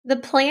The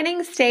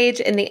planning stage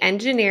in the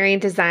engineering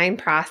design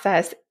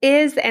process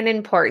is an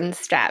important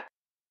step.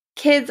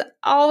 Kids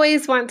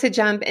always want to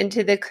jump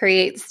into the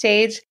create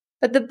stage,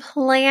 but the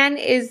plan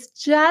is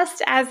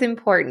just as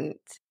important.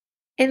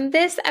 In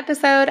this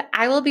episode,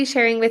 I will be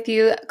sharing with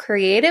you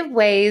creative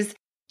ways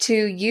to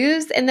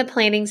use in the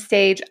planning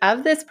stage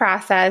of this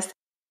process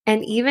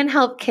and even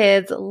help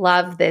kids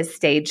love this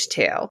stage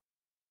too.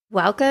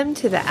 Welcome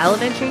to the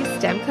Elementary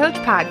STEM Coach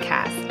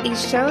Podcast, a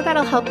show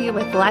that'll help you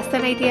with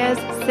lesson ideas,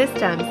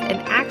 systems, and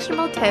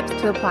actionable tips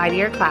to apply to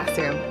your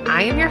classroom.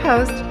 I am your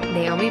host,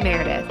 Naomi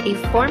Meredith, a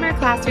former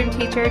classroom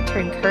teacher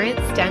turned current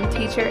STEM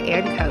teacher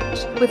and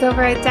coach. With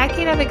over a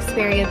decade of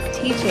experience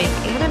teaching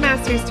and a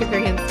master's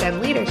degree in STEM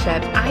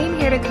leadership, I am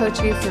here to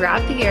coach you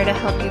throughout the year to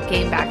help you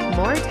gain back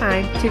more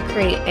time to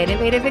create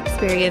innovative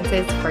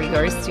experiences for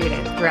your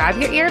students.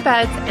 Grab your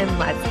earbuds and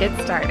let's get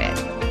started.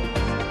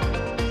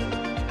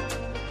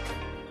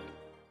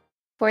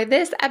 For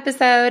this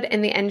episode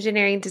in the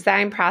Engineering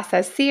Design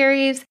Process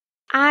series,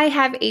 I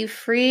have a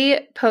free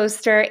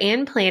poster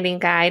and planning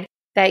guide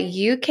that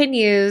you can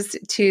use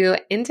to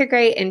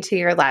integrate into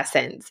your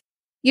lessons.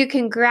 You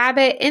can grab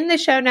it in the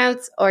show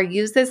notes or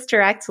use this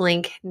direct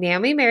link,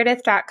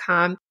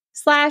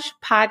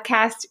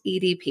 naomimeredith.com/podcast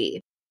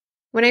EDP.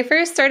 When I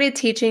first started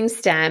teaching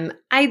STEM,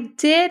 I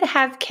did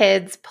have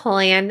kids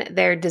plan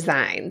their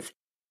designs.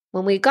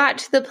 When we got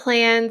to the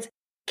plans,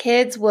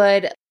 kids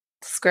would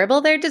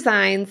scribble their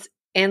designs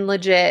and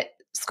legit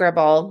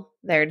scribble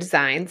their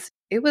designs.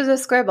 It was a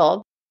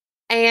scribble.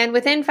 And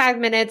within 5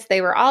 minutes,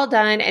 they were all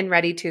done and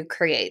ready to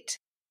create.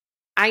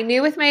 I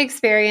knew with my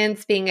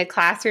experience being a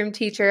classroom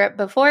teacher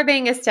before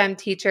being a STEM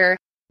teacher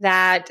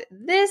that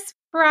this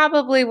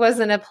probably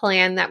wasn't a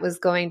plan that was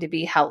going to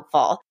be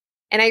helpful.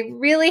 And I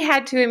really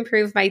had to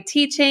improve my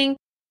teaching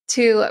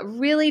to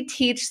really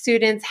teach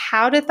students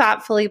how to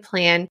thoughtfully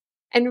plan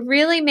and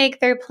really make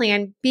their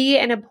plan be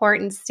an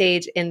important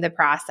stage in the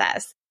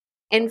process.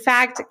 In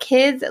fact,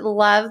 kids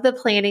love the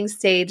planning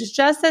stage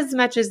just as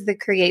much as the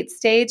create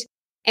stage,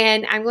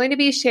 and I'm going to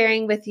be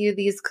sharing with you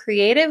these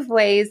creative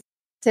ways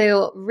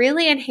to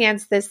really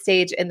enhance this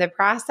stage in the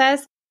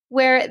process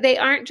where they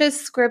aren't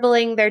just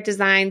scribbling their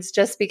designs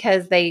just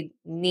because they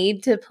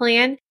need to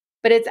plan,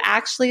 but it's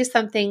actually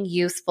something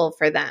useful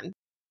for them.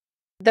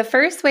 The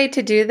first way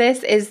to do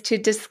this is to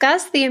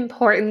discuss the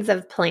importance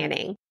of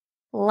planning.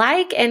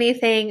 Like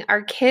anything,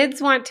 our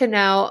kids want to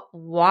know,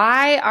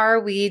 why are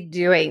we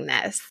doing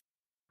this?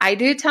 I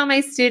do tell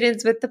my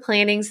students with the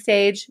planning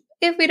stage,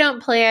 if we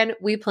don't plan,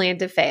 we plan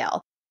to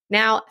fail.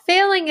 Now,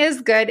 failing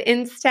is good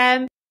in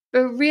STEM,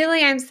 but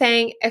really I'm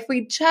saying if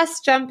we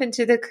just jump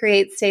into the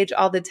create stage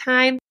all the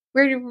time,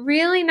 we're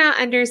really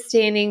not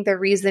understanding the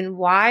reason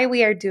why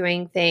we are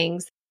doing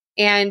things.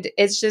 And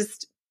it's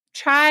just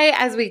try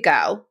as we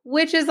go,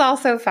 which is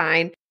also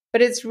fine,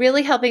 but it's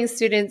really helping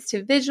students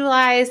to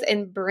visualize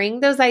and bring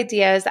those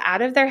ideas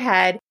out of their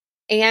head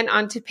and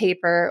onto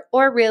paper,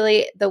 or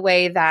really the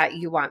way that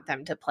you want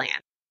them to plan.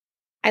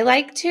 I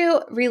like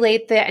to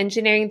relate the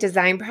engineering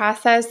design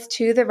process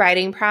to the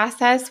writing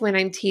process when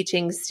I'm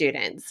teaching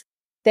students.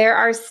 There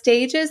are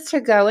stages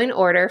to go in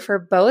order for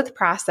both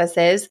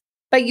processes,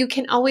 but you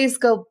can always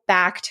go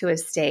back to a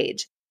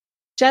stage.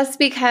 Just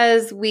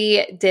because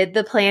we did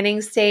the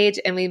planning stage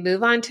and we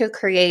move on to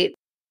create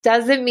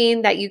doesn't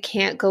mean that you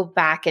can't go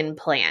back and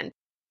plan.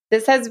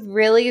 This has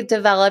really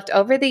developed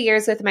over the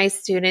years with my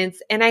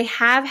students, and I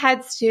have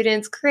had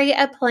students create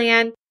a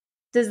plan,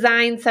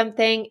 design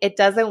something, it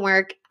doesn't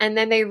work, and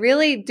then they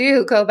really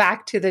do go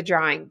back to the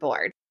drawing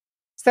board.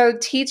 So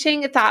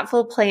teaching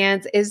thoughtful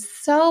plans is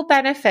so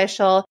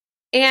beneficial,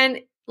 and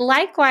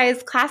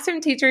likewise,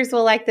 classroom teachers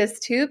will like this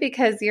too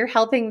because you're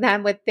helping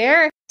them with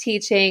their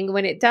teaching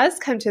when it does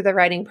come to the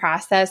writing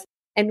process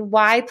and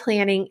why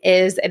planning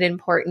is an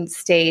important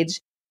stage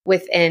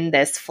within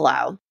this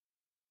flow.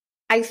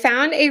 I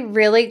found a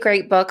really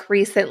great book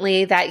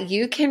recently that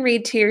you can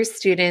read to your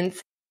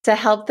students to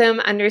help them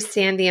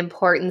understand the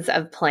importance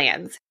of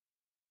plans.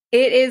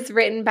 It is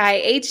written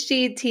by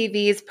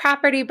HGTV's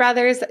Property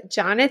Brothers,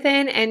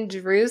 Jonathan and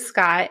Drew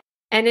Scott,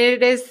 and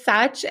it is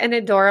such an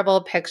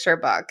adorable picture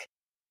book.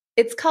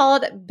 It's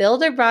called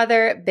Build a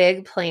Brother,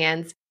 Big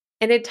Plans,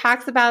 and it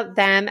talks about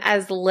them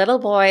as little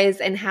boys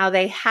and how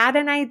they had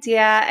an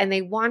idea and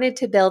they wanted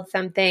to build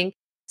something.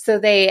 So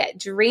they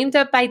dreamed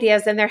up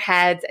ideas in their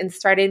heads and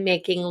started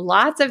making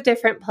lots of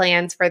different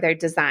plans for their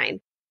design.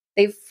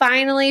 They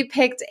finally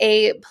picked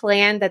a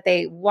plan that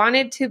they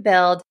wanted to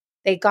build.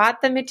 They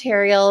got the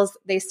materials,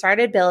 they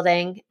started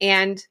building,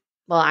 and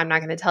well, I'm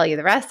not going to tell you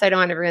the rest. I don't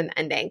want to ruin the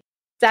ending.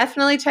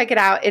 Definitely check it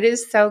out. It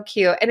is so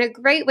cute and a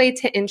great way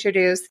to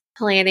introduce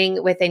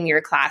planning within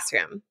your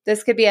classroom.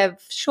 This could be a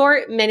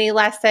short mini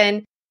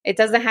lesson. It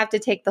doesn't have to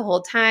take the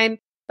whole time,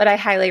 but I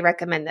highly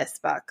recommend this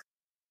book.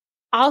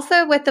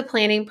 Also, with the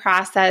planning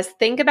process,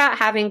 think about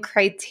having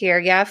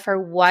criteria for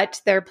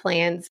what their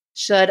plans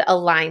should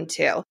align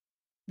to.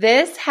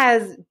 This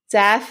has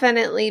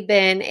definitely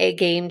been a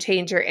game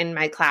changer in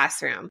my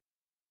classroom.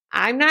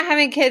 I'm not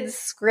having kids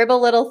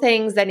scribble little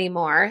things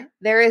anymore.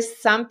 There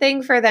is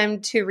something for them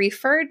to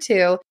refer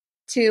to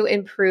to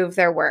improve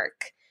their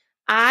work.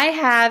 I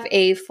have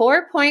a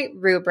 4-point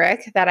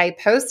rubric that I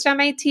post on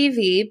my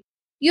TV.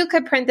 You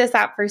could print this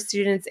out for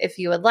students if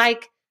you would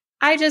like.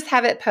 I just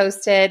have it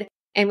posted,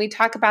 and we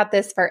talk about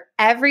this for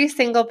every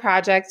single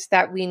project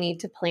that we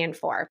need to plan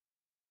for.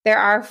 There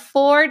are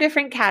 4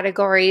 different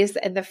categories,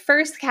 and the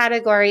first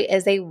category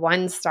is a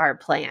 1-star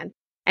plan.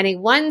 And a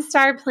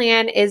 1-star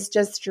plan is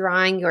just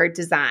drawing your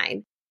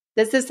design.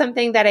 This is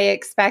something that I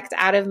expect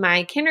out of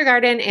my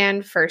kindergarten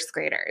and first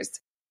graders.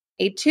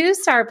 A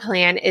 2-star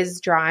plan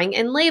is drawing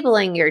and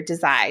labeling your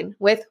design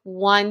with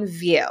 1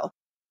 view.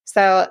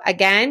 So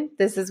again,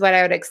 this is what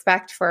I would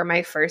expect for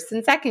my first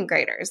and second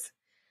graders.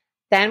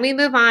 Then we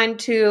move on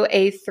to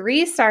a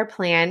 3-star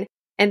plan,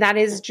 and that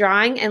is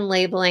drawing and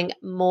labeling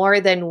more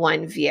than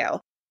 1 view.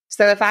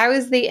 So if I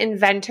was the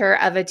inventor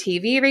of a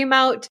TV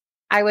remote,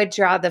 I would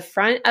draw the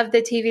front of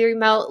the TV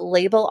remote,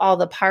 label all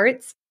the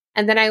parts,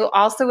 and then I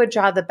also would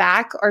draw the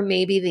back or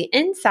maybe the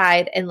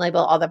inside and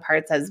label all the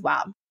parts as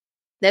well.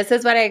 This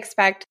is what I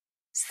expect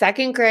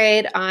second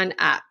grade on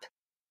up.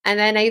 And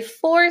then a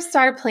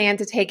 4-star plan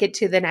to take it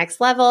to the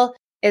next level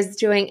is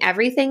doing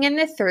everything in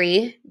the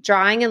 3,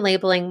 drawing and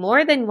labeling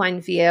more than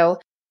 1 view,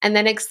 and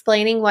then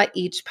explaining what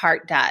each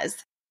part does.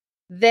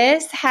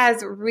 This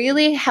has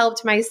really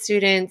helped my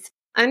students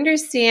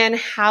understand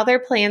how their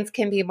plans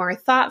can be more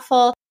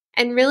thoughtful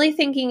and really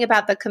thinking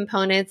about the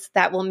components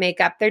that will make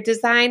up their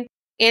design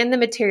and the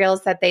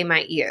materials that they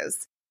might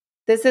use.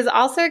 This is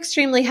also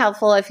extremely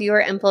helpful if you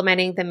are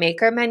implementing the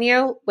maker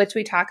menu, which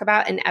we talk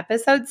about in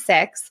episode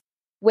 6,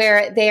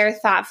 where they are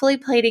thoughtfully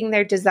plating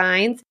their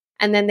designs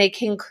and then they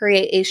can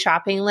create a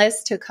shopping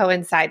list to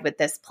coincide with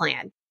this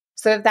plan.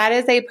 So if that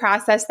is a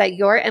process that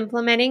you're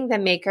implementing, the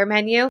maker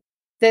menu,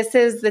 this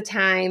is the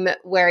time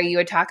where you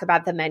would talk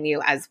about the menu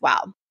as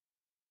well.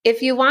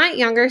 If you want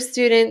younger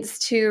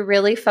students to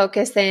really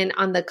focus in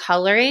on the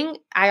coloring,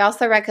 I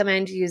also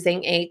recommend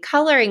using a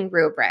coloring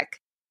rubric.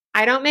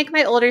 I don't make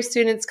my older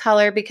students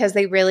color because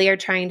they really are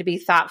trying to be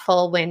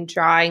thoughtful when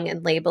drawing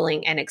and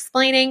labeling and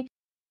explaining,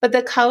 but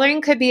the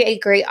coloring could be a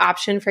great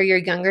option for your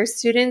younger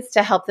students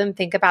to help them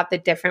think about the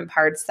different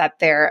parts that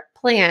their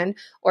plan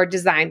or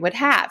design would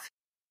have.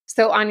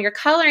 So on your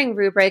coloring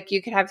rubric,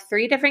 you could have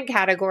 3 different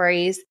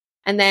categories.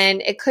 And then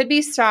it could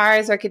be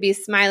stars or it could be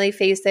smiley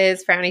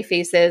faces, frowny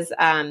faces,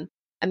 a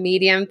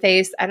medium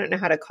face. I don't know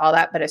how to call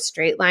that, but a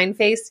straight line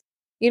face.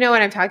 You know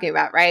what I'm talking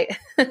about, right?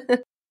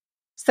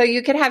 So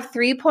you could have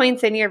 3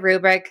 points in your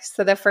rubric.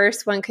 So the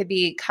first one could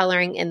be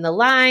coloring in the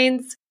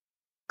lines,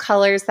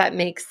 colors that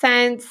make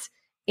sense,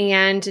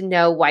 and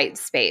no white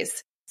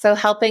space. So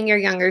helping your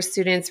younger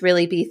students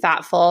really be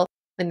thoughtful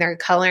when they're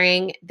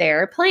coloring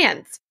their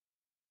plans.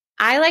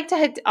 I like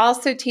to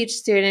also teach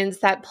students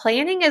that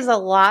planning is a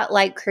lot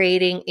like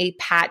creating a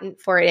patent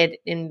for an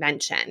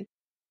invention.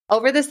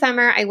 Over the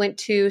summer, I went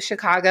to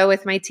Chicago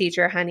with my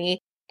teacher, Honey,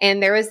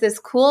 and there was this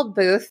cool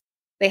booth.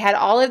 They had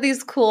all of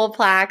these cool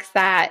plaques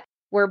that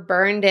were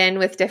burned in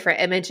with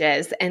different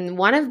images, and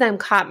one of them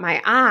caught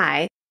my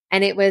eye,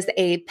 and it was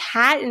a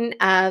patent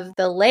of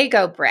the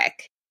Lego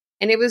brick.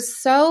 And it was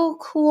so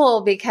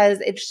cool because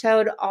it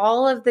showed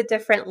all of the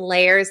different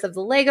layers of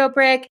the Lego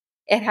brick.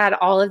 It had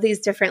all of these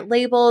different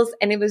labels,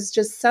 and it was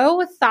just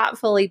so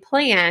thoughtfully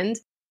planned.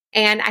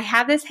 And I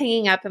have this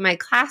hanging up in my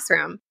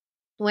classroom.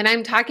 When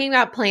I'm talking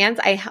about plans,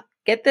 I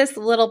get this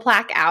little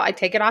plaque out, I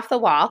take it off the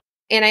wall,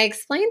 and I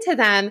explain to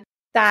them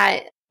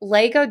that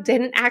Lego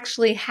didn't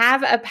actually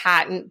have a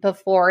patent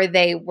before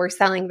they were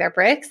selling their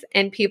bricks,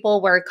 and people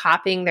were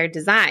copying their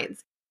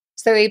designs.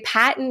 So a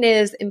patent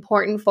is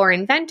important for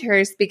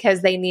inventors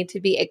because they need to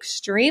be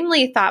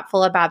extremely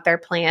thoughtful about their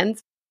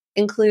plans,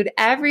 include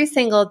every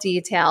single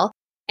detail,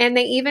 and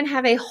they even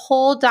have a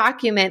whole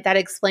document that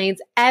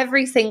explains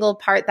every single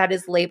part that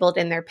is labeled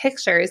in their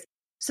pictures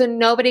so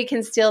nobody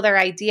can steal their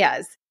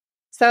ideas.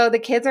 So the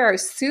kids are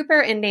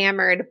super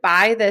enamored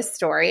by this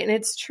story, and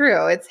it's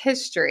true, it's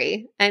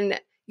history. And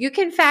you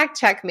can fact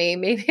check me,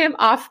 maybe I'm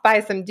off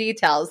by some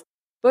details,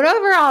 but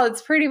overall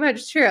it's pretty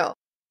much true.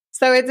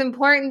 So it's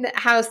important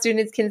how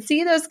students can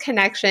see those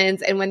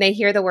connections, and when they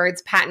hear the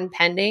words patent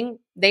pending,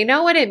 they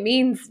know what it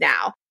means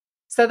now.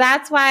 So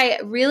that's why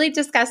really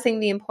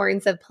discussing the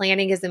importance of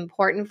planning is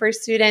important for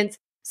students.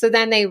 So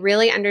then they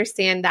really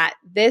understand that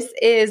this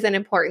is an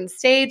important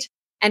stage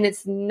and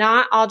it's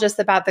not all just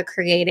about the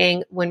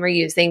creating when we're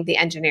using the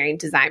engineering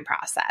design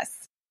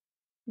process.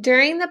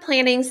 During the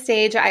planning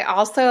stage, I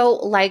also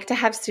like to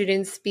have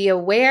students be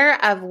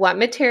aware of what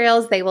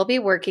materials they will be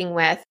working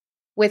with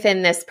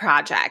within this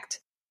project.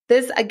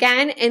 This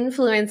again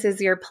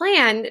influences your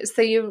plan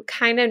so you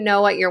kind of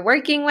know what you're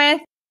working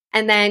with,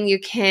 and then you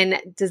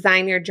can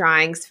design your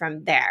drawings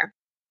from there.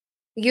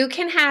 You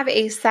can have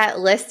a set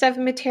list of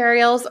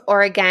materials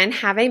or again,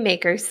 have a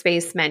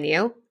makerspace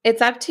menu.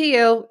 It's up to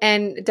you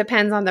and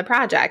depends on the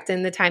project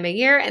and the time of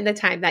year and the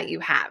time that you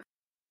have.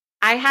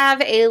 I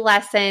have a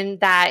lesson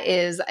that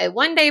is a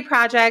 1-day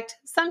project,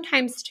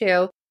 sometimes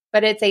 2,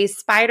 but it's a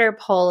spider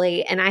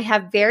pulley, and I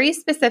have very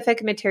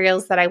specific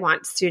materials that I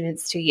want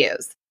students to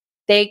use.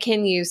 They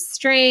can use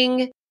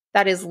string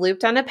that is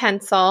looped on a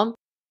pencil.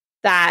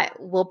 that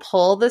will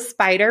pull the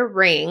spider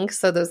ring,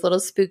 so those little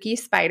spooky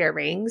spider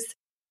rings.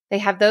 They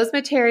have those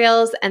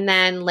materials and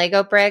then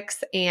Lego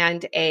bricks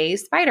and a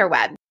spider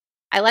web.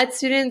 I let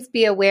students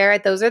be aware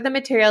those are the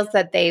materials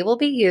that they will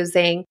be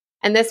using,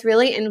 and this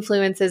really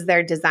influences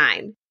their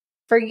design.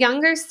 For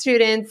younger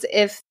students,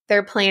 if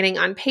they're planning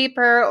on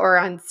paper or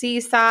on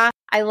Seesaw,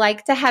 I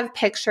like to have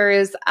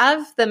pictures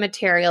of the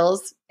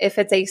materials if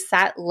it's a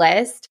set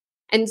list,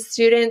 and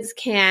students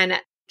can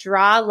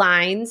draw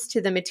lines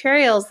to the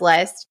materials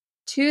list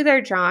to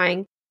their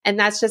drawing, and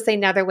that's just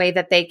another way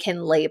that they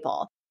can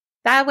label.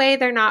 That way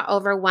they're not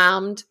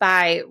overwhelmed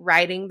by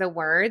writing the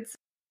words.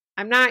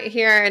 I'm not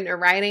here in a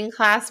writing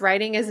class.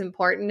 Writing is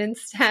important in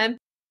STEM,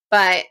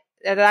 but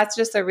that's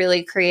just a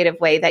really creative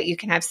way that you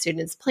can have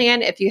students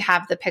plan if you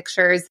have the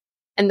pictures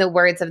and the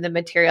words of the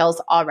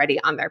materials already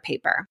on their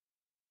paper.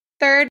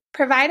 Third,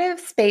 provide a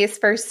space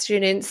for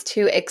students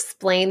to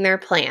explain their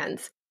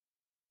plans.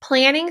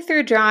 Planning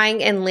through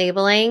drawing and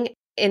labeling,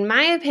 in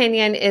my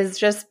opinion, is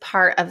just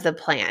part of the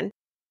plan.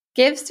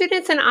 Give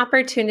students an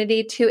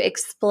opportunity to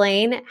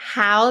explain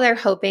how they're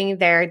hoping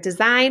their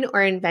design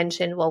or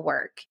invention will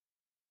work.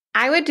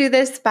 I would do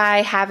this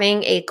by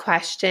having a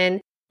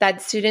question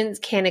that students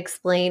can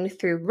explain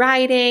through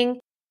writing,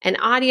 an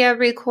audio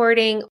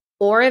recording,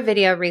 or a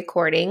video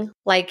recording,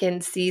 like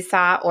in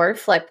Seesaw or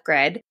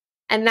Flipgrid.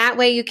 And that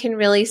way you can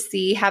really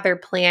see how their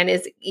plan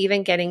is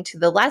even getting to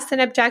the lesson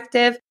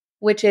objective,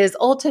 which is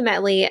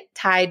ultimately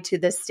tied to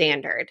the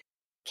standard.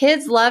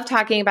 Kids love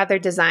talking about their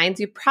designs.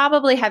 You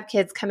probably have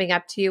kids coming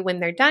up to you when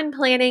they're done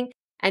planning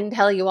and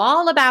tell you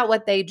all about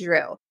what they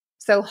drew.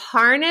 So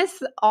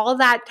harness all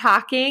that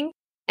talking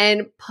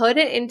and put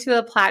it into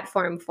a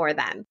platform for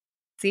them.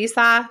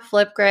 Seesaw,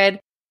 Flipgrid,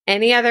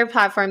 any other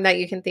platform that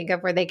you can think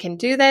of where they can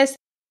do this.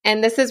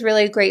 And this is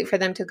really great for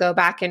them to go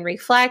back and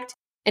reflect.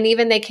 And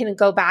even they can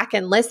go back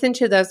and listen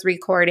to those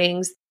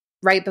recordings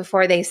right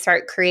before they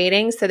start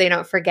creating so they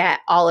don't forget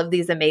all of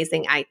these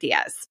amazing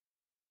ideas.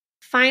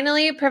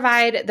 Finally,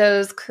 provide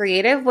those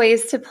creative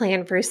ways to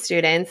plan for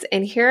students.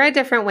 And here are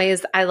different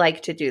ways I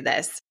like to do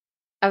this.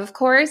 Of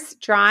course,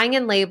 drawing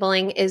and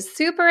labeling is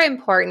super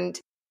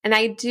important. And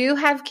I do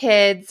have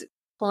kids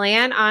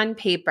plan on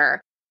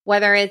paper,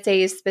 whether it's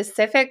a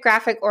specific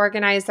graphic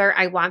organizer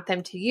I want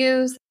them to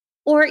use,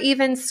 or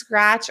even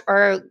scratch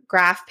or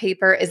graph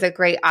paper is a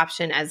great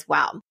option as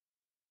well.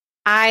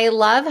 I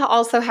love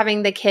also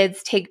having the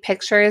kids take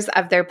pictures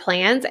of their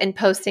plans and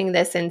posting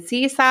this in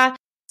Seesaw.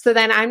 So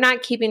then I'm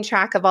not keeping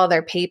track of all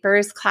their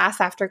papers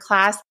class after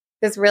class.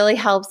 This really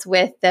helps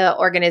with the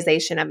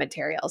organization of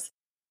materials.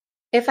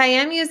 If I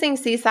am using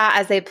Seesaw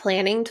as a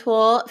planning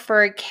tool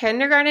for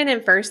kindergarten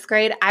and first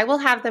grade, I will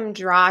have them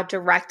draw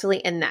directly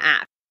in the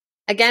app.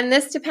 Again,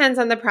 this depends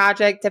on the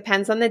project,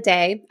 depends on the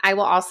day. I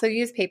will also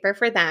use paper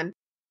for them.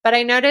 But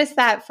I noticed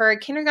that for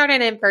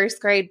kindergarten and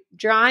first grade,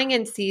 drawing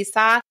in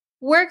Seesaw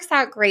works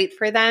out great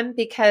for them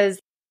because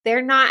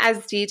they're not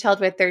as detailed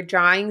with their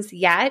drawings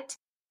yet.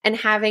 And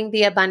having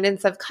the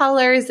abundance of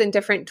colors and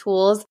different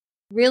tools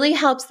really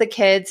helps the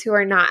kids who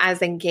are not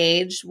as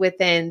engaged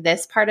within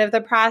this part of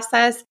the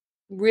process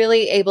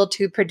really able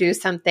to produce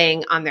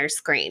something on their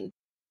screen.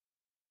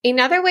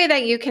 Another way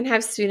that you can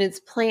have students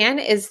plan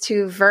is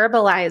to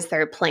verbalize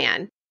their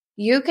plan.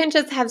 You can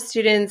just have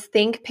students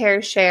think,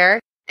 pair, share,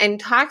 and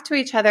talk to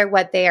each other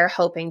what they are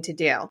hoping to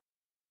do.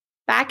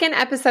 Back in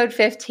episode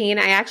 15,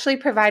 I actually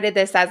provided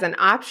this as an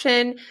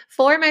option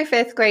for my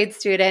fifth grade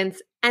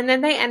students, and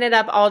then they ended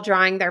up all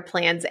drawing their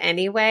plans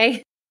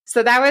anyway.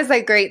 So that was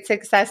a great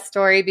success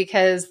story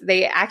because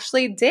they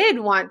actually did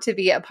want to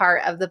be a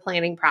part of the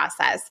planning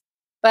process.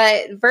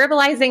 But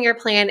verbalizing your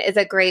plan is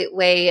a great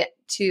way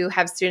to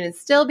have students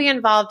still be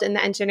involved in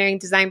the engineering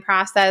design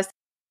process.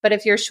 But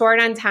if you're short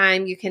on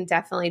time, you can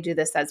definitely do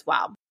this as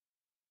well.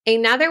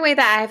 Another way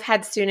that I've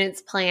had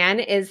students plan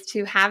is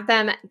to have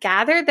them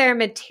gather their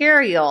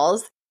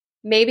materials.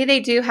 Maybe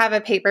they do have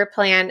a paper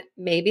plan,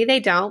 maybe they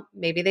don't,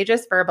 maybe they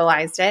just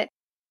verbalized it.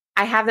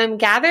 I have them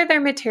gather their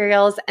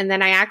materials and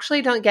then I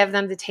actually don't give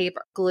them the tape,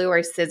 glue,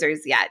 or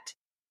scissors yet.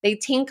 They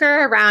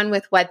tinker around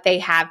with what they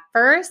have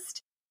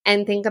first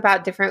and think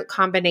about different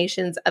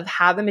combinations of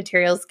how the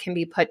materials can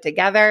be put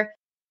together.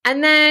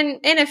 And then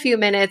in a few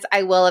minutes,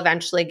 I will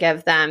eventually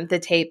give them the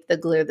tape, the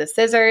glue, the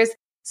scissors,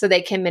 so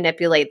they can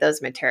manipulate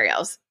those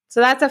materials. So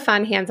that's a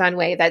fun hands-on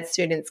way that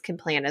students can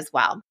plan as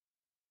well.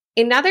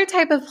 Another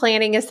type of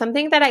planning is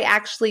something that I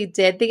actually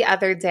did the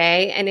other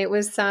day, and it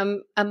was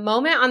a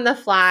moment on the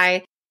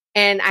fly,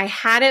 and I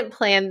hadn't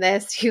planned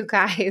this, you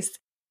guys.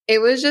 It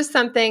was just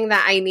something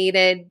that I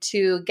needed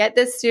to get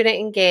this student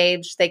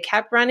engaged. They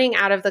kept running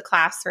out of the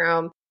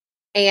classroom,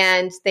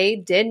 and they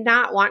did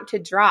not want to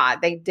draw.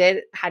 They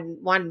had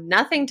wanted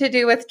nothing to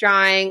do with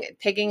drawing,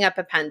 picking up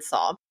a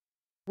pencil.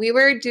 We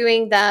were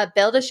doing the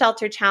Build a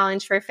Shelter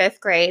Challenge for fifth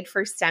grade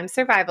for STEM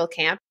Survival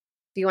Camp.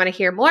 If you want to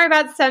hear more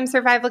about STEM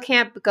Survival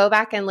Camp, go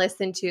back and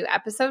listen to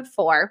episode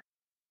 4.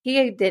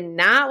 He did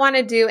not want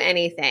to do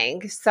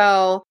anything.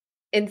 So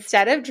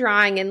instead of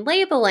drawing and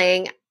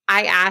labeling,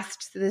 I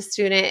asked the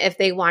student if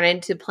they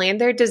wanted to plan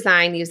their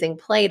design using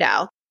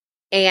Play-Doh.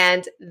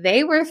 and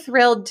they were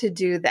thrilled to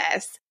do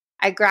this.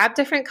 I grabbed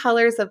different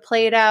colors of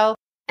Play-Doh,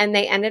 and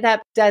they ended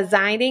up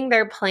designing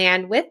their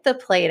plan with the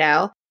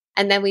Play-Doh.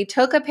 And then we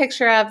took a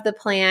picture of the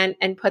plan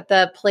and put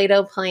the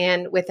Play-Doh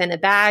plan within a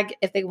bag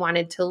if they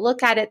wanted to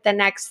look at it the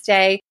next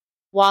day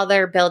while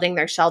they're building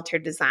their shelter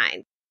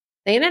design.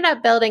 They ended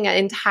up building an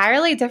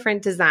entirely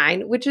different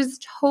design, which is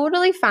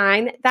totally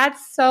fine.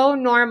 That's so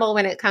normal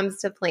when it comes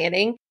to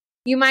planning.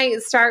 You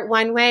might start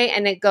one way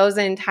and it goes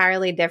an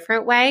entirely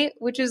different way,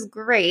 which is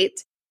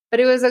great. But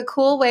it was a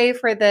cool way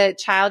for the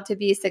child to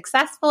be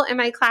successful in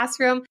my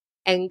classroom.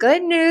 And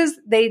good news,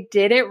 they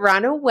didn't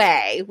run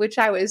away, which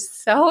I was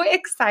so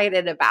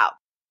excited about.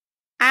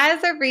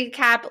 As a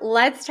recap,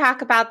 let's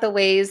talk about the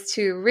ways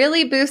to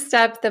really boost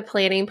up the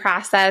planning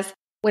process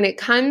when it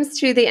comes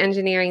to the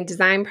engineering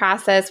design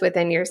process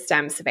within your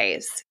STEM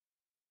space.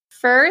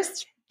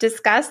 First,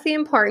 discuss the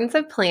importance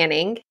of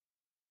planning.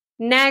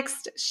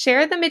 Next,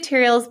 share the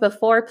materials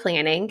before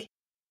planning.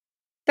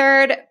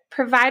 Third,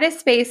 provide a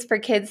space for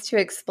kids to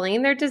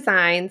explain their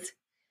designs.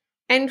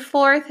 And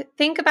fourth,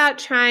 think about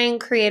trying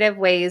creative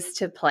ways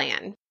to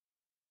plan.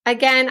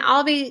 Again,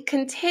 I'll be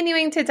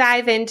continuing to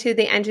dive into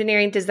the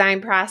engineering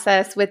design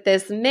process with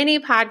this mini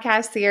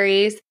podcast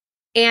series.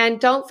 And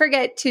don't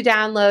forget to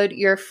download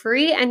your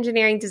free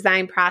engineering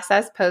design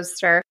process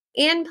poster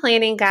and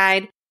planning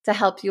guide to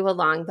help you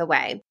along the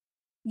way.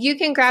 You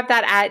can grab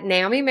that at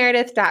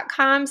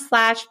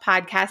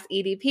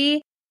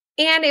naomimeredith.com/podcast-EDP,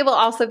 and it will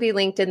also be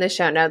linked in the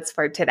show notes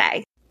for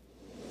today.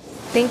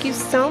 Thank you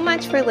so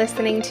much for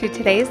listening to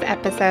today's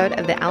episode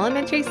of the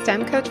Elementary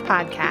STEM Coach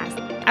Podcast.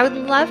 I would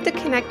love to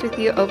connect with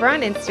you over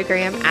on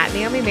Instagram at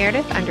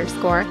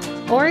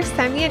NaomiMeredith_, or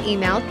send me an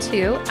email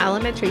to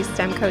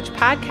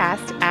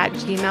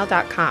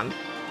elementarystemcoachpodcast@gmail.com.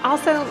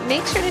 Also,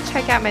 make sure to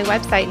check out my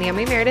website,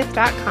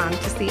 naomimeredith.com,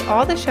 to see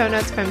all the show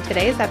notes from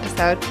today's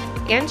episode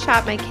and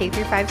shop my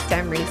K-5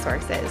 STEM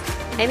resources.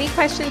 Any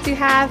questions you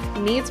have,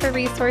 needs for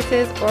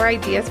resources, or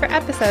ideas for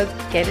episodes,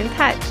 get in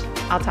touch.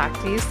 I'll talk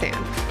to you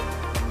soon.